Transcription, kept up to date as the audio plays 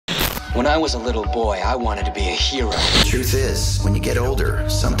When I was a little boy, I wanted to be a hero. The truth is, when you get older,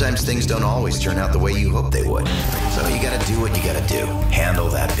 sometimes things don't always turn out the way you hope they would. So you gotta do what you gotta do. Handle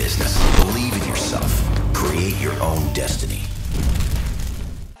that business. Believe in yourself. Create your own destiny.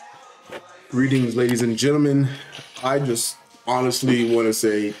 Greetings, ladies and gentlemen. I just honestly want to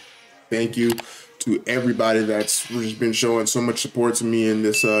say thank you to everybody that's just been showing so much support to me in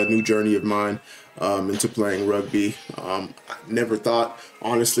this new journey of mine into playing rugby. I never thought,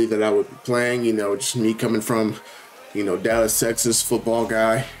 honestly, that I would be playing, just me coming from, Dallas, Texas, football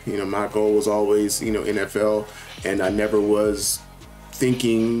guy. My goal was always, NFL, and I never was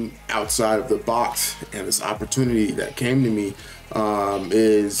thinking outside of the box. And this opportunity that came to me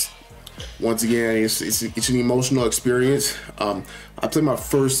is, once again, it's an emotional experience. I played my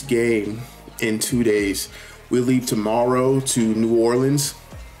first game in 2 days. We leave tomorrow to New Orleans.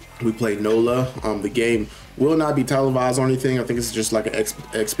 We play NOLA. The game will not be televised or anything. I think it's just like an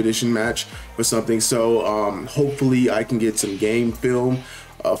expedition match or something. So hopefully I can get some game film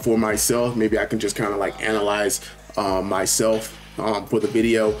for myself. Maybe I can just kind of like analyze myself for the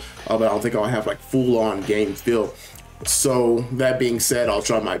video. But I don't think I'll have like full-on game film. So that being said, I'll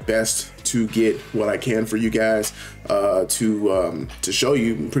try my best to get what I can for you guys to show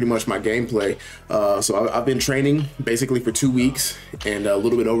you pretty much my gameplay. So I've been training basically for 2 weeks and a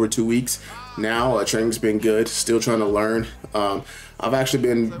little bit over 2 weeks now. Training's been good. Still trying to learn. I've actually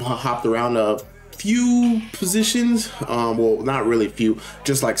been hopped around a few positions. Well, not really few,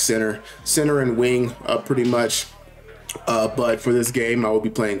 just like center and wing, pretty much. But for this game, I will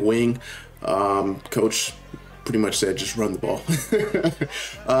be playing wing. Coach pretty much said just run the ball.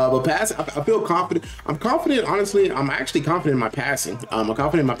 But pass, I feel confident. I'm confident, honestly. I'm actually confident in my passing. I'm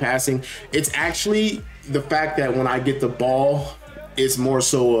confident in my passing. It's actually the fact that when I get the ball, it's more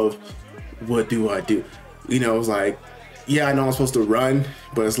so of what do I do? It's like, yeah, I know I'm supposed to run,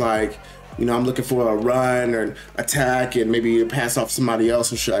 but it's like, I'm looking for a run or an attack and maybe pass off somebody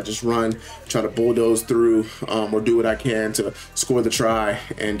else, or should I just run, try to bulldoze through, or do what I can to score the try?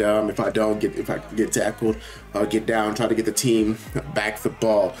 And if I get tackled, get down, try to get the team back the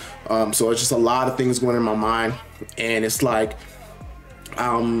ball. So it's just a lot of things going in my mind, and it's like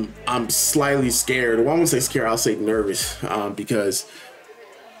I'm slightly scared. Well, I won't say scared, I'll say nervous, because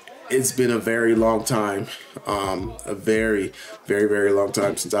it's been a very long time, a very, very, very long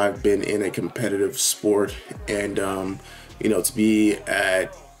time since I've been in a competitive sport, and to be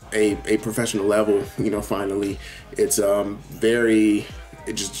at a professional level, finally, it's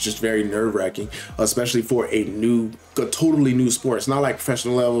just very nerve-wracking, especially for a totally new sport. It's not like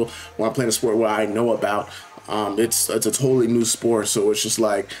professional level when I'm playing a sport where I know about. It's a totally new sport, so it's just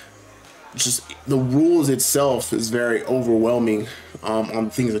like, the rules itself is very overwhelming on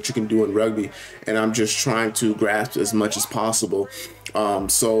things that you can do in rugby, and I'm just trying to grasp as much as possible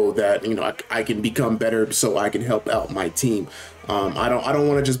so that I can become better, so I can help out my team. I don't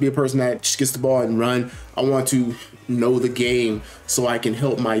want to just be a person that just gets the ball and run. I want to know the game so I can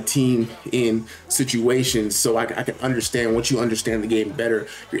help my team in situations, so I can understand. Once you understand the game better,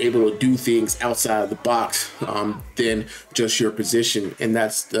 you're able to do things outside of the box than just your position, and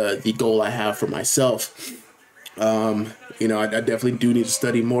that's the goal I have for myself. I definitely do need to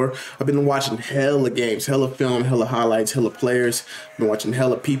study more. I've been watching hella games, hella film, hella highlights, hella players. I've been watching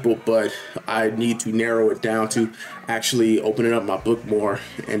hella people, but I need to narrow it down to actually opening up my book more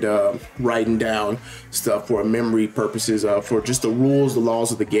and writing down stuff for memory purposes, for just the rules, the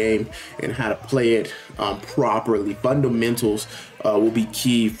laws of the game, and how to play it properly. Fundamentals will be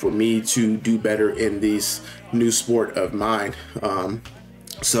key for me to do better in this new sport of mine.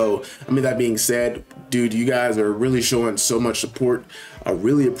 So, that being said, dude, you guys are really showing so much support. I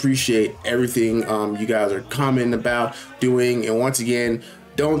really appreciate everything you guys are commenting about, doing. And once again,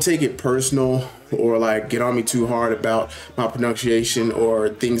 don't take it personal or like get on me too hard about my pronunciation or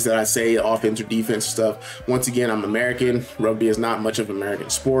things that I say, offense or defense stuff. Once again, I'm American. Rugby is not much of an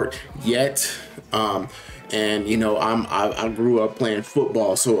American sport yet. And I grew up playing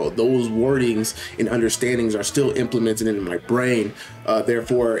football, so those wordings and understandings are still implemented in my brain.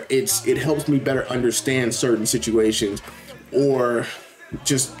 Therefore, it helps me better understand certain situations or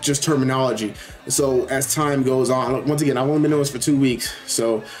just terminology. So as time goes on, once again, I've only been doing this for 2 weeks.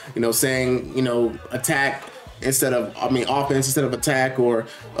 So saying attack instead of offense instead of attack, or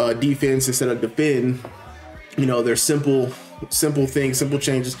defense instead of defend. There's simple things, simple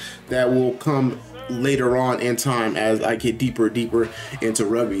changes that will come later on in time as I get deeper into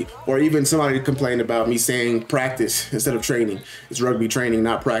rugby. Or even somebody complained about me saying practice instead of training. It's rugby training,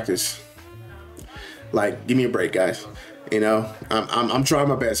 not practice. Like, give me a break, guys. You know, I'm trying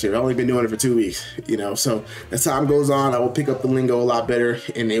my best here. I've only been doing it for 2 weeks, you know, so as time goes on, I will pick up the lingo a lot better,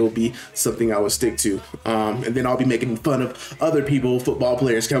 and it will be something I will stick to. And then I'll be making fun of other people, football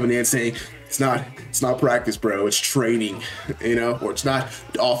players coming in saying, it's not practice, bro, it's training, you know, or it's not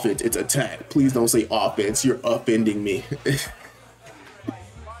offense, it's attack. Please don't say offense, you're offending me.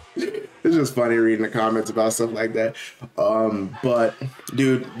 It's just funny reading the comments about stuff like that. But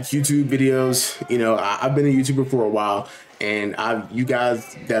dude, YouTube videos, you know, I've been a YouTuber for a while, and you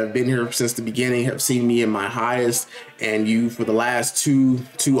guys that have been here since the beginning have seen me in my highest, and you for the last two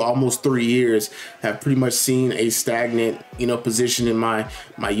almost 3 years have pretty much seen a stagnant, you know, position in my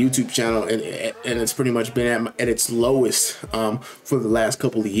YouTube channel, and it's pretty much been at its lowest for the last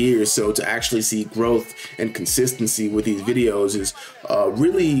couple of years. So to actually see growth and consistency with these videos is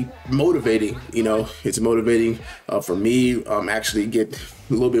really motivating. You know, it's motivating for me. Actually get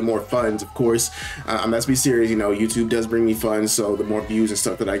a little bit more funds, of course. Let's be serious, you know, YouTube does bring me funds, so the more views and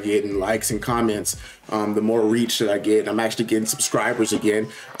stuff that I get and likes and comments, the more reach that I get. I'm actually getting subscribers again.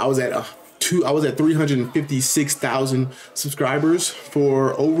 I was at 356,000 subscribers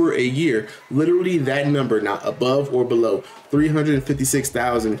for over a year. Literally that number, not above or below.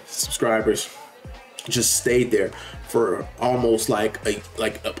 356,000 subscribers just stayed there for almost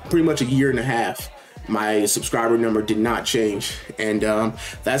pretty much a year and a half. My subscriber number did not change, and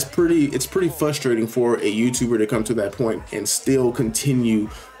it's pretty frustrating for a YouTuber to come to that point and still continue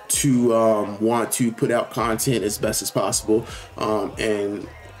to want to put out content as best as possible, and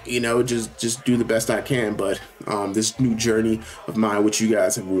you know, just do the best I can. But this new journey of mine, which you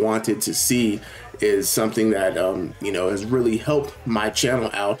guys have wanted to see, is something that you know, has really helped my channel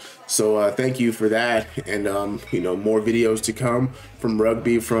out. So thank you for that, and you know, more videos to come from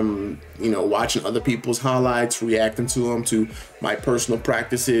rugby, from, you know, watching other people's highlights, reacting to them, to my personal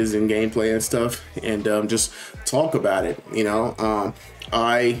practices and gameplay and stuff, and just talk about it. You know,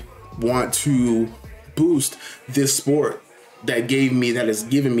 I want to boost this sport that has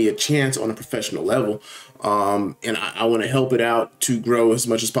given me a chance on a professional level, and I want to help it out to grow as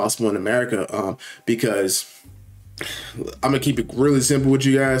much as possible in America, because I'm gonna keep it really simple with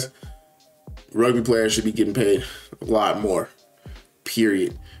you guys. Rugby players should be getting paid a lot more,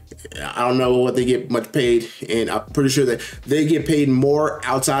 period. I don't know what they get much paid, and I'm pretty sure that they get paid more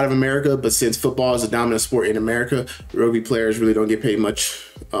outside of America, but since football is a dominant sport in America, rugby players really don't get paid much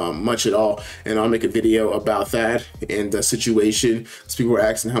at all. And I'll make a video about that and the situation, because people were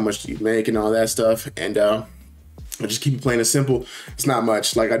asking how much do you make and all that stuff, and I just keep it plain and simple. It's not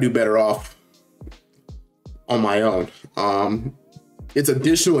much. Like, I do better off on my own. It's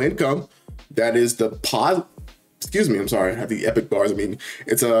additional income. That is the excuse me, I'm sorry, I have the epic bars. I mean,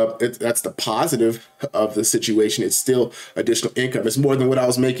 that's the positive of the situation. It's still additional income. It's more than what I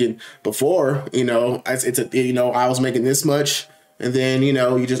was making before. You know, you know, I was making this much, and then, you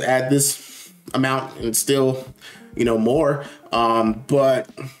know, you just add this amount and it's still, you know, more. But,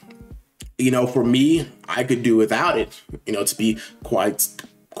 you know, for me, I could do without it. You know, to be quite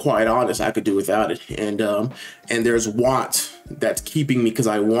honest, I could do without it. And there's want that's keeping me, because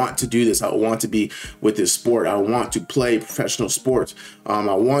I want to do this. I want to be with this sport. I want to play professional sports.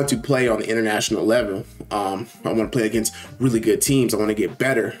 I want to play on the international level. I want to play against really good teams. I want to get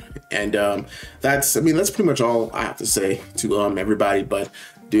better. And that's pretty much all I have to say to everybody. But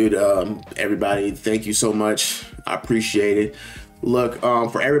dude, everybody, thank you so much. I appreciate it. Look,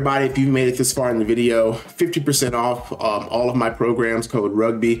 for everybody, if you've made it this far in the video, 50% off all of my programs, code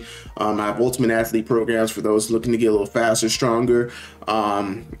RUGBY. I have Ultimate Athlete programs for those looking to get a little faster, stronger,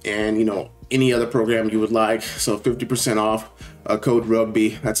 and, you know, any other program you would like. So 50% off, code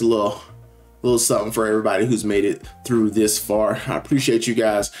RUGBY. That's a little something for everybody who's made it through this far. I appreciate you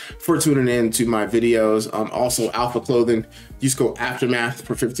guys for tuning in to my videos. Also, Alpha Clothing, use code Aftermath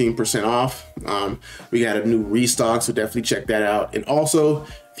for 15% off. We got a new restock, so definitely check that out. And also,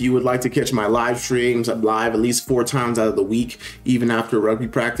 if you would like to catch my live streams, I'm live at least 4 times out of the week, even after rugby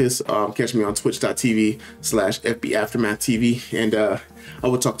practice. Catch me on twitch.tv/FBAftermathTV, and I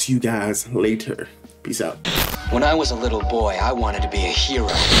will talk to you guys later. Peace out. When I was a little boy, I wanted to be a hero.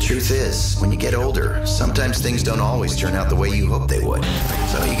 The truth is, when you get older, sometimes things don't always turn out the way you hope they would.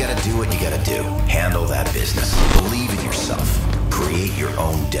 So you gotta do what you gotta do. Handle that business. Believe in yourself. Create your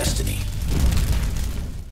own destiny.